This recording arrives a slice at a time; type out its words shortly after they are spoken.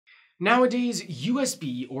Nowadays,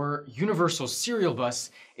 USB or Universal Serial Bus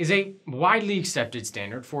is a widely accepted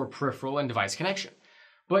standard for peripheral and device connection,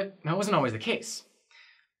 but that wasn't always the case.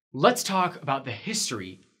 Let's talk about the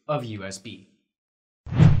history of USB.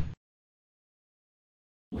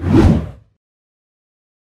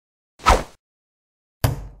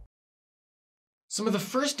 Some of the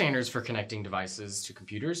first standards for connecting devices to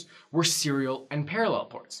computers were serial and parallel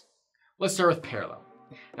ports. Let's start with parallel.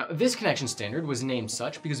 Now, this connection standard was named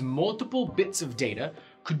such because multiple bits of data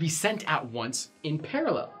could be sent at once in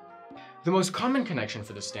parallel. The most common connection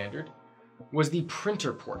for the standard was the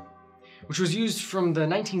printer port, which was used from the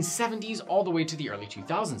 1970s all the way to the early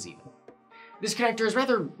 2000s even. This connector is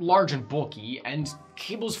rather large and bulky, and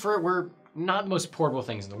cables for it were not the most portable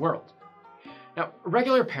things in the world. Now,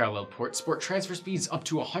 regular parallel ports support transfer speeds up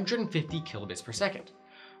to 150 kilobits per second,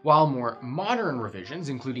 while more modern revisions,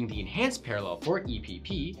 including the Enhanced Parallel Port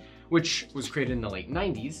 (EPP), which was created in the late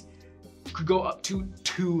 90s, could go up to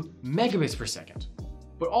 2 megabits per second.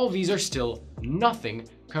 But all of these are still nothing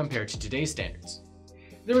compared to today's standards.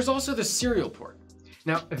 There was also the serial port.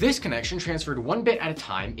 Now, this connection transferred 1 bit at a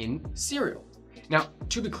time in serial. Now,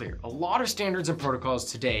 to be clear, a lot of standards and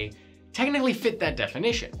protocols today technically fit that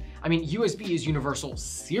definition. I mean, USB is Universal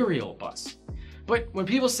Serial Bus. But when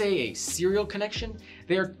people say a serial connection,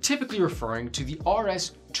 they are typically referring to the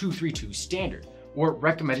RS-232 standard, or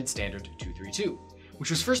Recommended Standard 232, which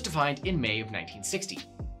was first defined in May of 1960.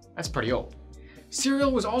 That's pretty old.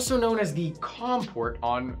 Serial was also known as the COM port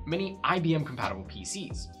on many IBM-compatible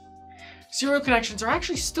PCs. Serial connections are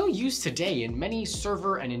actually still used today in many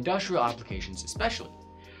server and industrial applications especially.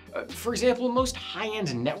 For example, most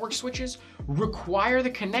high-end network switches require the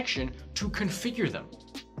connection to configure them.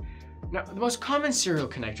 Now, the most common serial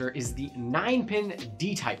connector is the 9-pin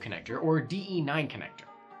D-type connector, or DE9 connector.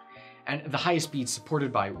 And the highest speed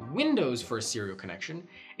supported by Windows for a serial connection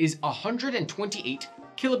is 128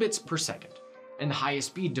 kilobits per second. And the highest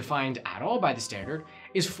speed defined at all by the standard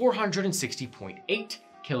is 460.8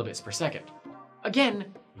 kilobits per second.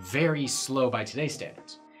 Again, very slow by today's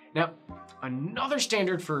standards. Now, another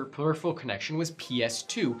standard for peripheral connection was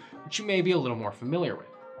PS2, which you may be a little more familiar with.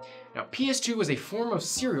 Now, PS2 was a form of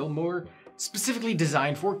serial more specifically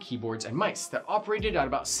designed for keyboards and mice that operated at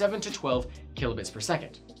about 7 to 12 kilobits per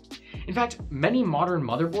second. In fact, many modern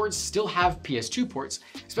motherboards still have PS2 ports,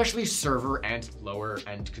 especially server and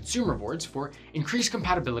lower-end consumer boards, for increased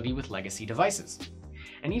compatibility with legacy devices.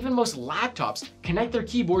 And even most laptops connect their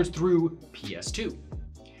keyboards through PS2.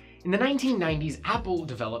 In the 1990s, Apple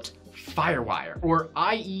developed Firewire, or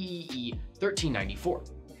IEEE 1394.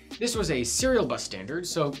 This was a serial bus standard,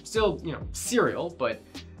 so still, serial, but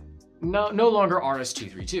no longer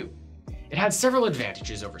RS-232. It had several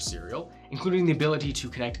advantages over serial, including the ability to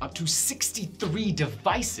connect up to 63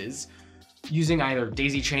 devices using either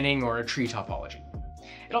daisy chaining or a tree topology.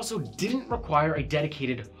 It also didn't require a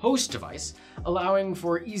dedicated host device, allowing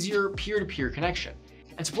for easier peer-to-peer connection,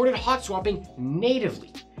 and supported hot swapping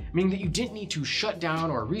natively, meaning that you didn't need to shut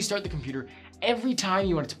down or restart the computer every time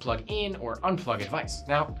you wanted to plug in or unplug a device.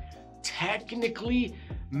 Now, technically,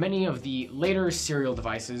 many of the later serial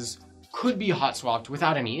devices could be hot swapped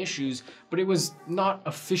without any issues, but it was not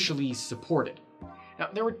officially supported. Now,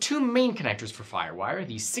 there were two main connectors for Firewire,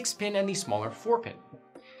 the 6-pin and the smaller 4-pin.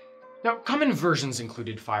 Now, common versions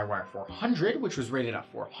included Firewire 400, which was rated at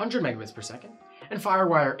 400 megabits per second, and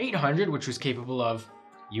Firewire 800, which was capable of,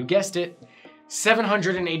 you guessed it,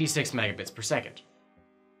 786 megabits per second.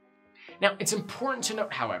 Now, it's important to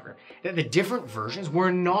note, however, that the different versions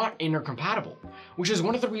were not intercompatible, which is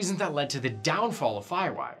one of the reasons that led to the downfall of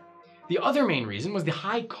Firewire. The other main reason was the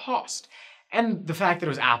high cost and the fact that it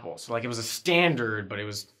was Apple. So it was a standard, but it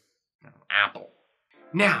was Apple.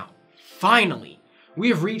 Now, finally, we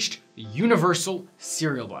have reached Universal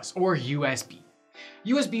Serial Bus, or USB.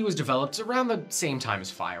 USB was developed around the same time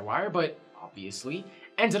as Firewire, but obviously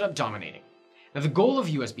ended up dominating. Now, the goal of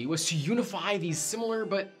USB was to unify these similar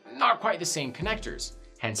but not quite the same connectors,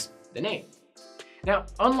 hence the name. Now,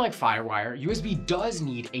 unlike Firewire, USB does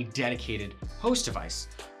need a dedicated host device,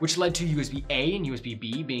 which led to USB-A and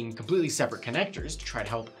USB-B being completely separate connectors to try to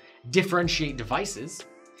help differentiate devices.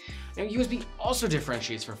 Now, USB also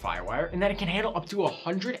differentiates from Firewire in that it can handle up to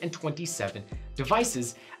 127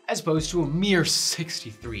 devices as opposed to a mere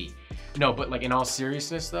 63. No, but in all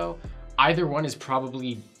seriousness though, either one is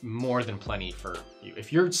probably more than plenty for you.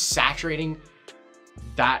 If you're saturating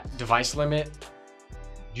that device limit,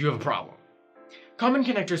 you have a problem. Common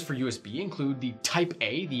connectors for USB include the Type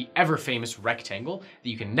A, the ever-famous rectangle that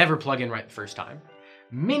you can never plug in right the first time,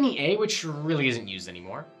 Mini A, which really isn't used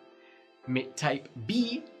anymore, Type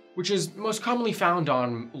B, which is most commonly found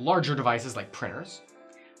on larger devices like printers,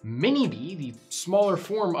 Mini B, the smaller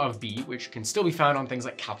form of B, which can still be found on things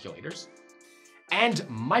like calculators, and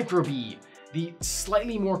Micro B, the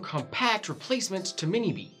slightly more compact replacement to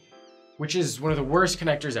Mini B, which is one of the worst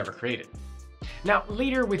connectors ever created. Now,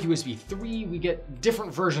 later with USB 3, we get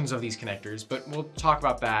different versions of these connectors, but we'll talk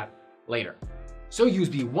about that later. So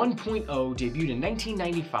USB 1.0 debuted in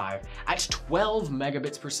 1995 at 12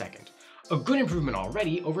 megabits per second, a good improvement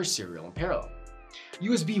already over serial and parallel.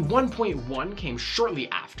 USB 1.1 came shortly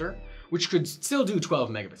after, which could still do 12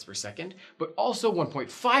 megabits per second, but also 1.5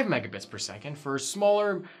 megabits per second for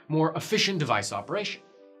smaller, more efficient device operation.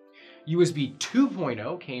 USB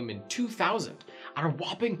 2.0 came in 2000 at a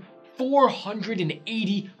whopping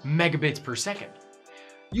 480 megabits per second.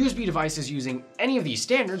 USB devices using any of these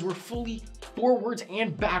standards were fully forwards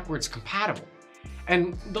and backwards compatible,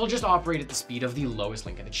 and they'll just operate at the speed of the lowest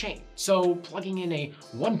link in the chain. So plugging in a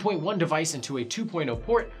 1.1 device into a 2.0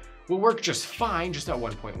 port will work just fine just at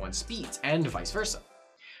 1.1 speeds, and vice versa.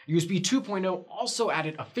 USB 2.0 also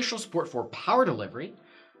added official support for power delivery,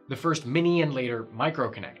 the first mini and later micro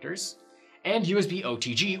connectors, and USB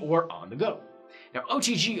OTG, or on the go. Now,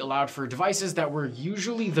 OTG allowed for devices that were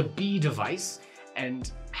usually the B device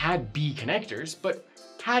and had B connectors, but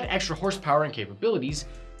had extra horsepower and capabilities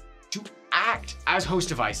to act as host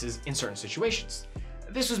devices in certain situations.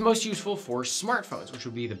 This was most useful for smartphones, which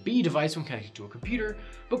would be the B device when connected to a computer,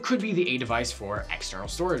 but could be the A device for external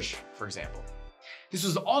storage, for example. This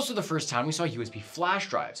was also the first time we saw USB flash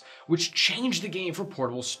drives, which changed the game for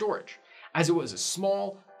portable storage, as it was a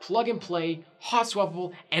small, plug-and-play,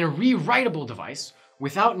 hot-swappable, and rewritable device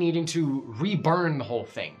without needing to reburn the whole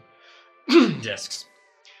thing. Disks.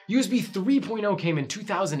 USB 3.0 came in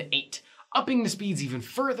 2008, upping the speeds even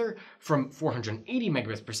further from 480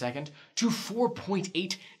 megabits per second to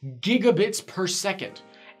 4.8 gigabits per second,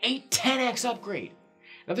 a 10x upgrade.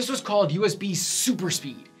 Now, this was called USB Super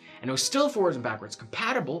Speed, and it was still forwards and backwards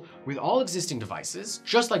compatible with all existing devices,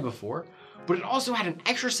 just like before, but it also had an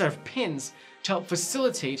extra set of pins to help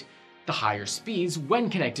facilitate the higher speeds when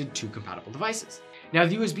connected to compatible devices. Now,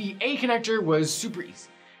 the USB-A connector was super easy.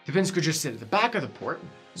 The pins could just sit at the back of the port,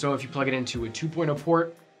 so if you plug it into a 2.0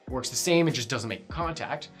 port, it works the same, it just doesn't make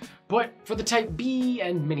contact. But for the Type B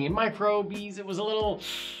and Mini and Micro Bs, it was a little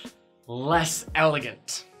less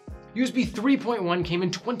elegant. USB 3.1 came in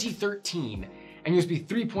 2013, and USB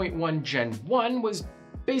 3.1 Gen 1 was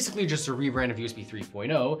basically just a rebrand of USB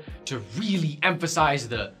 3.0 to really emphasize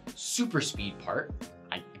the super speed part,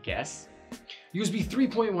 I guess. USB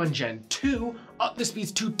 3.1 Gen 2 upped the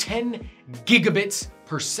speeds to 10 gigabits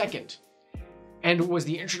per second, and was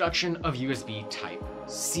the introduction of USB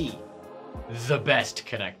Type-C, the best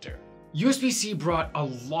connector. USB-C brought a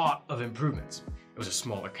lot of improvements. It was a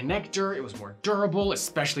smaller connector, it was more durable,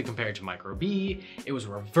 especially compared to Micro B. It was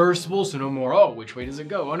reversible, so no more, oh, which way does it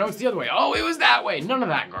go? Oh no, it's the other way. Oh, it was that way. None of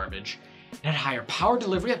that garbage. It had higher power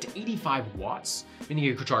delivery, up to 85 watts, meaning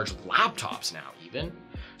you could charge laptops now even.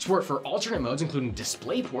 Support for alternate modes, including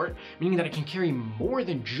DisplayPort, meaning that it can carry more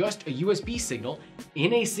than just a USB signal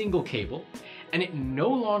in a single cable, and it no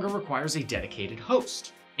longer requires a dedicated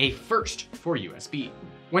host, a first for USB.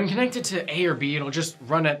 When connected to A or B, it'll just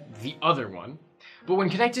run at the other one, but when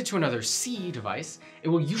connected to another C device, it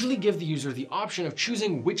will usually give the user the option of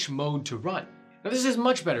choosing which mode to run. Now, this is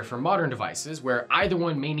much better for modern devices where either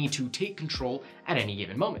one may need to take control at any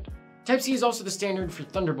given moment. Type-C is also the standard for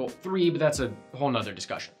Thunderbolt 3, but that's a whole nother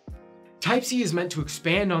discussion. Type-C is meant to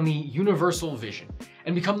expand on the universal vision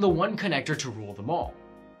and become the one connector to rule them all.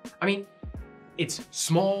 I mean, it's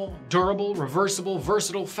small, durable, reversible,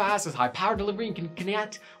 versatile, fast, with high power delivery, and can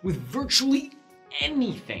connect with virtually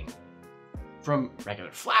anything, from regular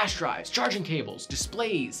flash drives, charging cables,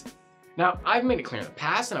 displays. Now, I've made it clear in the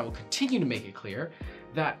past, and I will continue to make it clear,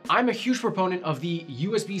 that I'm a huge proponent of the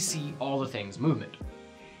USB-C all the things movement.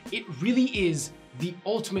 It really is the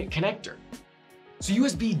ultimate connector. So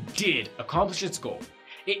USB did accomplish its goal.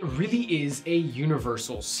 It really is a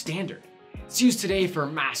universal standard. It's used today for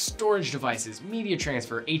mass storage devices, media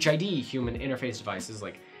transfer, HID, human interface devices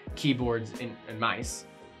like keyboards and mice,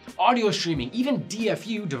 audio streaming, even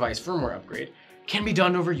DFU, device firmware upgrade, can be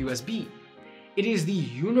done over USB. It is the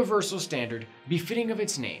universal standard befitting of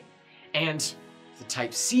its name, and if the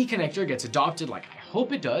Type-C connector gets adopted like I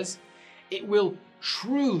hope it does, it will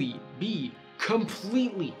truly be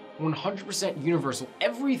completely 100% universal.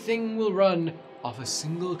 Everything will run off a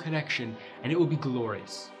single connection, and it will be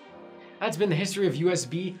glorious. That's been the history of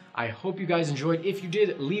USB. I hope you guys enjoyed. If you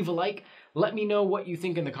did, leave a like. Let me know what you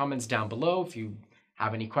think in the comments down below if you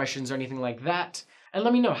have any questions or anything like that. And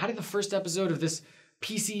let me know, how did the first episode of this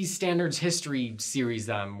PC Standards History series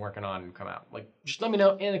that I'm working on come out? Like, just let me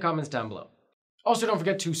know in the comments down below. Also, don't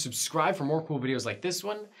forget to subscribe for more cool videos like this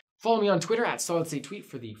one. Follow me on Twitter at SolidStateTweet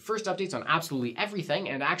for the first updates on absolutely everything,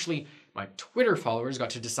 and actually, my Twitter followers got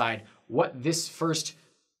to decide what this first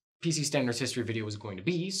PC Standards History video was going to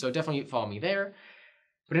be, so definitely follow me there.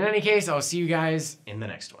 But in any case, I'll see you guys in the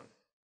next one.